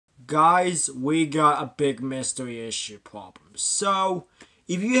Guys, we got a big mystery issue problem. So,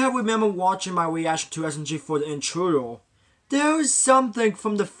 if you have remember watching my reaction to SNG for the Intruder, there is something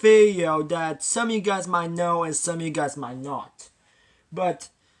from the video that some of you guys might know and some of you guys might not. But,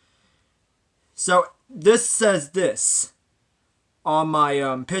 so, this says this on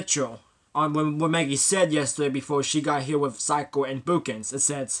my picture. On what Meggy said yesterday before she got here with Psycho and Bookins. It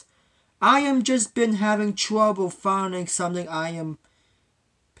says, I am just been having trouble finding something I am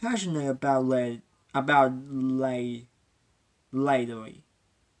passionate about lately.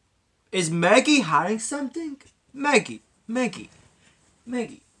 Is Meggy hiding something? Meggy,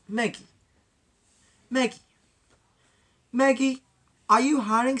 are you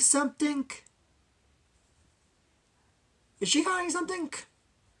hiding something? Is she hiding something?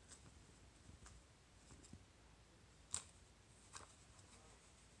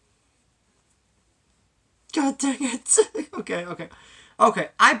 God dang it. Okay,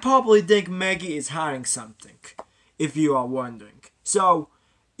 I probably think Meggy is hiding something, if you are wondering. So,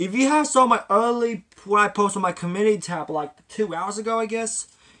 if you have saw my early, when I posted on my community tab like 2 hours ago, I guess,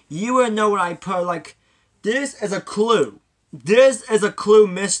 you would know what I put, like, this is a clue. This is a clue,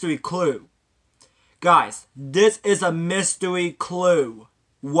 mystery clue. Guys, this is a mystery clue,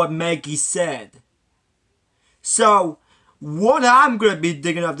 what Meggy said. So, what I'm gonna be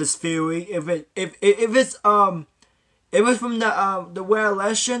digging up this theory, if it's from the Rare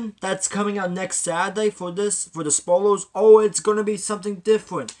election that's coming out next Saturday for the spoilers, or it's gonna be something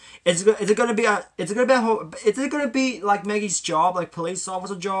different. Is it gonna be like Meggy's job, like police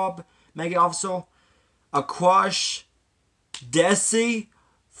officer job, Meggy officer, a crush, Desi,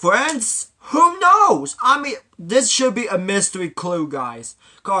 friends? Who knows? I mean, this should be a mystery clue, guys,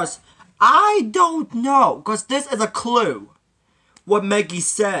 cause I don't know, cause this is a clue. What Meggy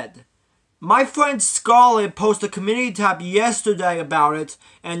said. My friend Scarlett posted a community tab yesterday about it,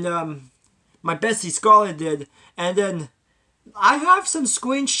 and my bestie Scarlett did, and then I have some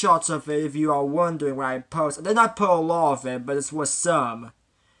screenshots of it if you are wondering when I post. I did not put a lot of it, but it was some.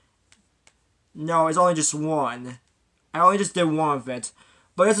 No, it's only just one. I only just did one of it.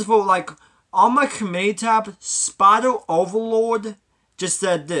 But this is for, like, on my community tab, Spider Overlord just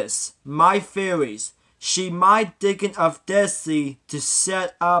said this. My theories. She might thinking of Desi to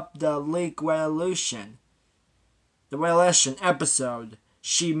set up the League Revolution. The Revolution episode.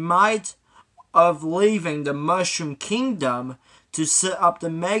 She might of leaving the Mushroom Kingdom to set up the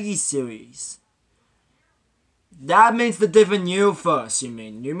Meggy series. That means the different universe, you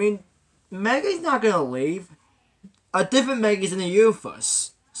mean? You mean Meggy's not gonna leave? A different Meggy's in the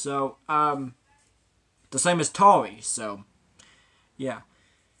universe. So, the same as Tori, so, yeah.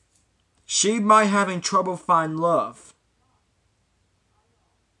 She might having trouble find love.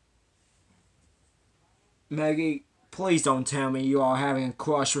 Meggy, please don't tell me you are having a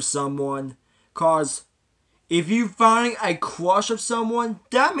crush with someone. Cause if you finding a crush of someone,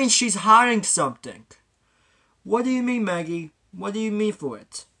 that means she's hiding something. What do you mean, Meggy? What do you mean for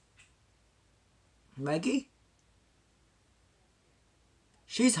it? Meggy?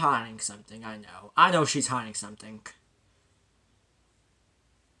 She's hiding something, I know. I know she's hiding something.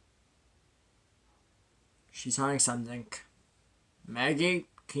 She's hiding something. Meggy,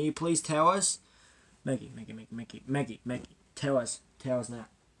 can you please tell us? Meggy, tell us now.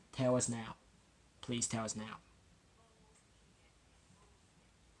 Tell us now. Please tell us now.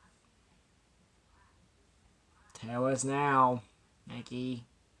 Tell us now, Meggy.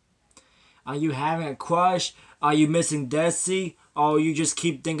 Are you having a crush? Are you missing Desi? Or you just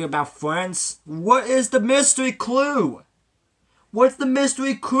keep thinking about friends? What is the mystery clue? What's the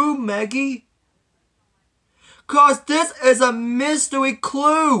mystery clue, Meggy? Cause this is a mystery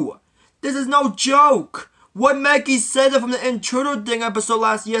clue. This is no joke. What Meggy said from the Intruder thing episode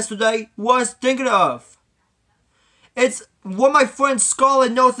yesterday was thinking of. It's what my friend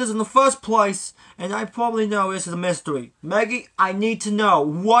Scarlett knows this in the first place, and I probably know this is a mystery. Meggy, I need to know,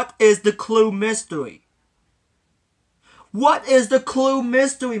 what is the clue mystery? What is the clue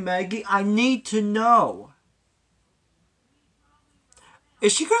mystery, Meggy? I need to know.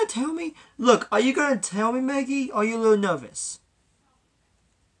 Is she gonna tell me? Look, are you gonna tell me, Meggy? Or are you a little nervous?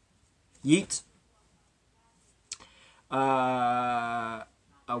 Yeet.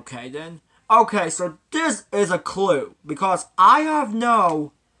 Okay then. Okay, so this is a clue. Because I have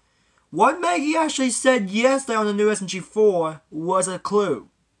no... What Meggy actually said yesterday on the new SNG4 was a clue.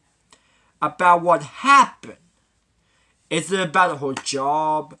 About what happened. Is it about her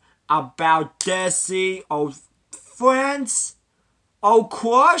job? About Desi? Or friends? Oh,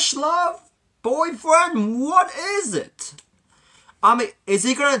 crush, love? Boyfriend? What is it? I mean, is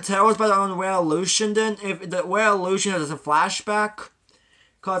he gonna tell us about the Rare illusion then? If the Rare illusion is a flashback?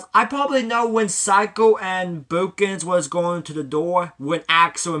 Cause I probably know when Psycho and Bookins was going to the door, when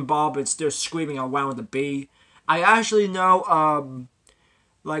Axel and Bob is still screaming around the bee. I actually know,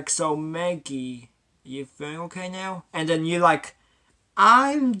 like, so Meggy, you feeling okay now? And then you're like,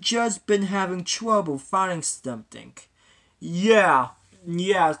 I'm just been having trouble finding something. Yeah,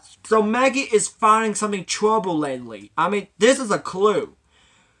 yeah. So Meggy is finding something trouble lately. I mean, this is a clue.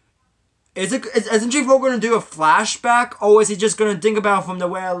 Isn't she going to do a flashback, or is he just going to think about it from the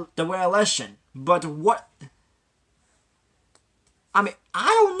rare lesson? But what? I mean, I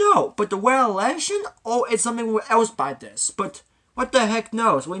don't know. But the rare lesson, or it's something else by this. But what the heck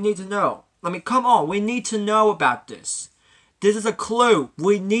knows? We need to know. I mean, come on, we need to know about this. This is a clue.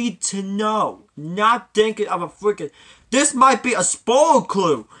 We need to know. Not thinking of a freaking. This might be a spoiler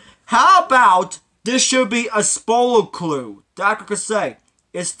clue. How about this should be a spoiler clue? That I could say.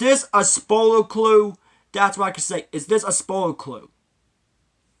 Is this a spoiler clue? That's what I could say. Is this a spoiler clue?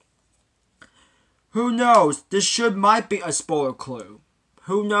 Who knows? This might be a spoiler clue.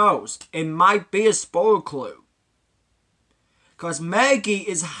 Who knows? It might be a spoiler clue. Because Meggy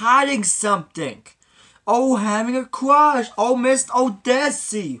is hiding something. Oh, having a crush. Oh, Miss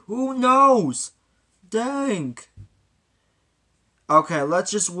Odessa. Who knows? Dang. Okay,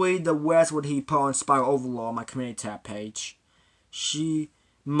 let's just read the rest what he put on Spiral Overlord on my community tab page. She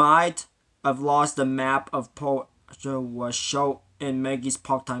might have lost the map of was shown in Meggy's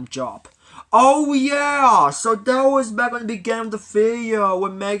part-time job. Oh yeah! So that was back on the beginning of the video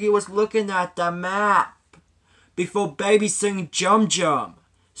when Meggy was looking at the map before Baby singing Jum Jum.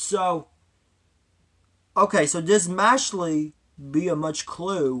 So, okay, so this might actually be a much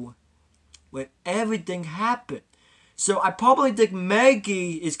clue when everything happened. So I probably think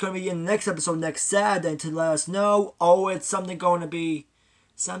Meggy is going to be in the next episode next Saturday to let us know, oh, it's something going to be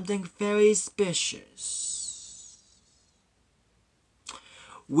something very suspicious.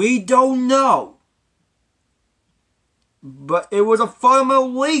 We don't know. But it was a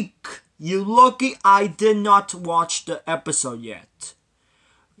formal leak. You lucky I did not watch the episode yet.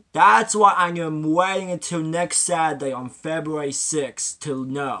 That's why I am waiting until next Saturday on February 6th to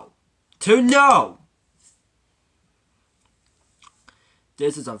know. To know!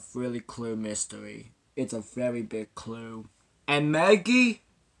 This is a really clue mystery. It's a very big clue. And Meggy,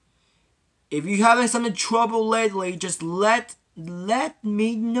 if you're having some trouble lately, just let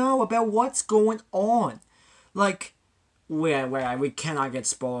me know about what's going on. Like, we cannot get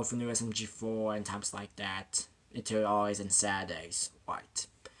spoiled for new SMG4 and times like that until always on Saturdays. Right.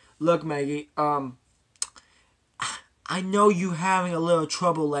 Look, Meggy, I know you having a little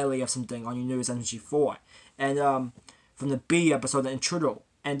trouble lately of something on your new SMG4. And, from the B episode, the Intruder.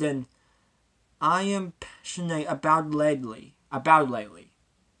 And then, I am passionate about lately.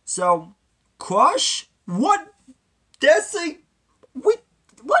 So, crush? What? Desi? What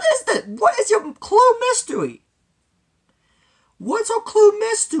is that? What is your clue mystery? What's our clue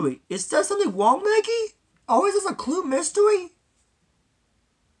mystery? Is there something wrong, Meggy? Or is this a clue mystery?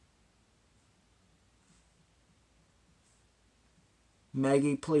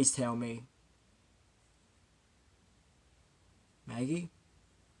 Meggy, please tell me. Meggy?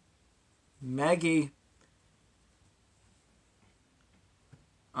 Meggy?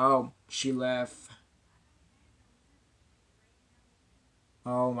 Oh, she left.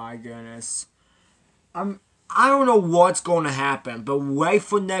 Oh my goodness. I don't know what's going to happen, but wait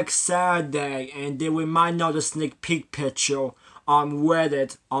for next Saturday and then we might know the sneak peek picture on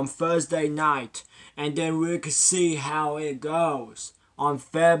Reddit on Thursday night. And then we can see how it goes on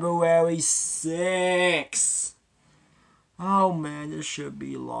February 6th. Oh man, this should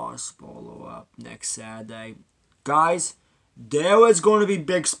be lost spoiler up next Saturday. Guys, there is going to be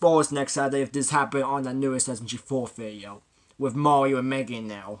big spoilers next Saturday if this happened on the newest SMG4 video. With Mario and Meggy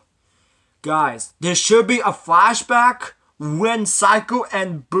now. Guys, there should be a flashback when Psycho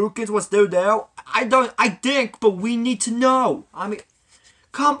and Bookins was still there. I think, but we need to know. I mean,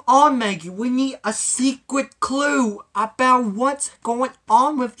 come on, Meggy. We need a secret clue about what's going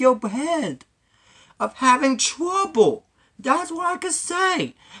on with your head. Of having trouble. That's what I can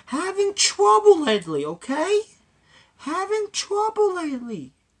say. Having trouble lately, okay? Having trouble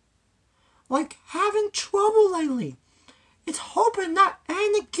lately. Like, having trouble lately. It's hoping not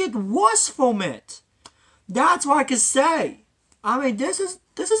any get worse from it. That's what I can say. I mean, this is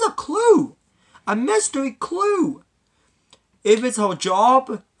a clue. A mystery clue. If it's her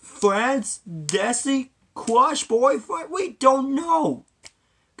job, friends, Desi, crush, boyfriend, we don't know.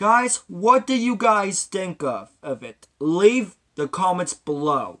 Guys, what do you guys think of it? Leave the comments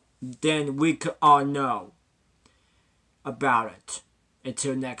below. Then we could all know about it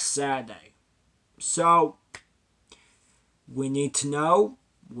until next Saturday. So, we need to know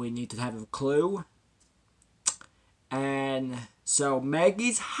we need to have a clue. And so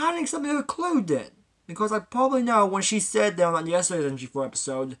Meggy's hiding something with a clue then. Because I probably know when she said that on yesterday's NG4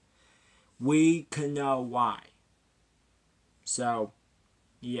 episode, we can know why. So,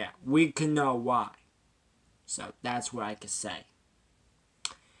 yeah, we can know why. So, that's what I can say.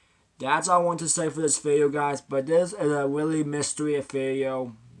 That's all I want to say for this video, guys. But this is a really mystery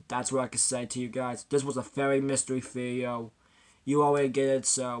video. That's what I can say to you guys. This was a very mystery video. You already get it,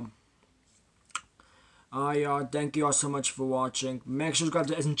 so... y'all, thank you all so much for watching. Make sure to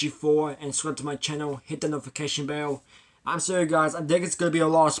subscribe to SNG4 and subscribe to my channel. Hit the notification bell. I'm sorry, guys. I think it's going to be a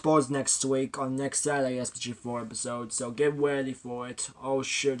lot of spoilers next week on next Saturday SNG4 episode. So get ready for it. Oh,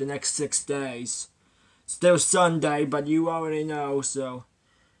 shoot. The next 6 days. Still Sunday, but you already know, so...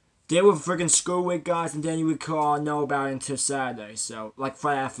 Deal with freaking school week, guys, and then you will all know about it until Saturday. So, like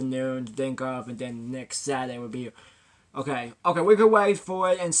Friday afternoon to think of, and then next Saturday will be... Okay, we can wait for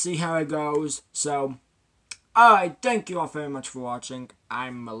it and see how it goes. So, alright, thank you all very much for watching.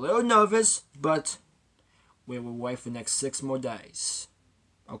 I'm a little nervous, but we will wait for the next 6 more days.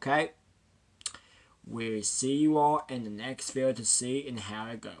 Okay? We'll see you all in the next video to see and how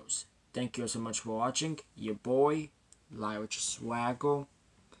it goes. Thank you all so much for watching. Your boy, Lyra Swaggle.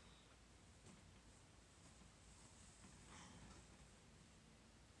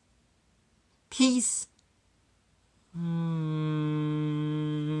 Peace.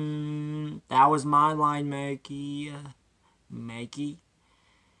 That was my line, Meggy. Meggy?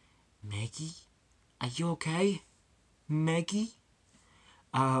 Are you okay? Meggy?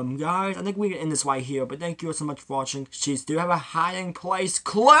 Guys, I think we can end this right here, but thank you so much for watching. She still have a hiding place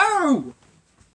clue!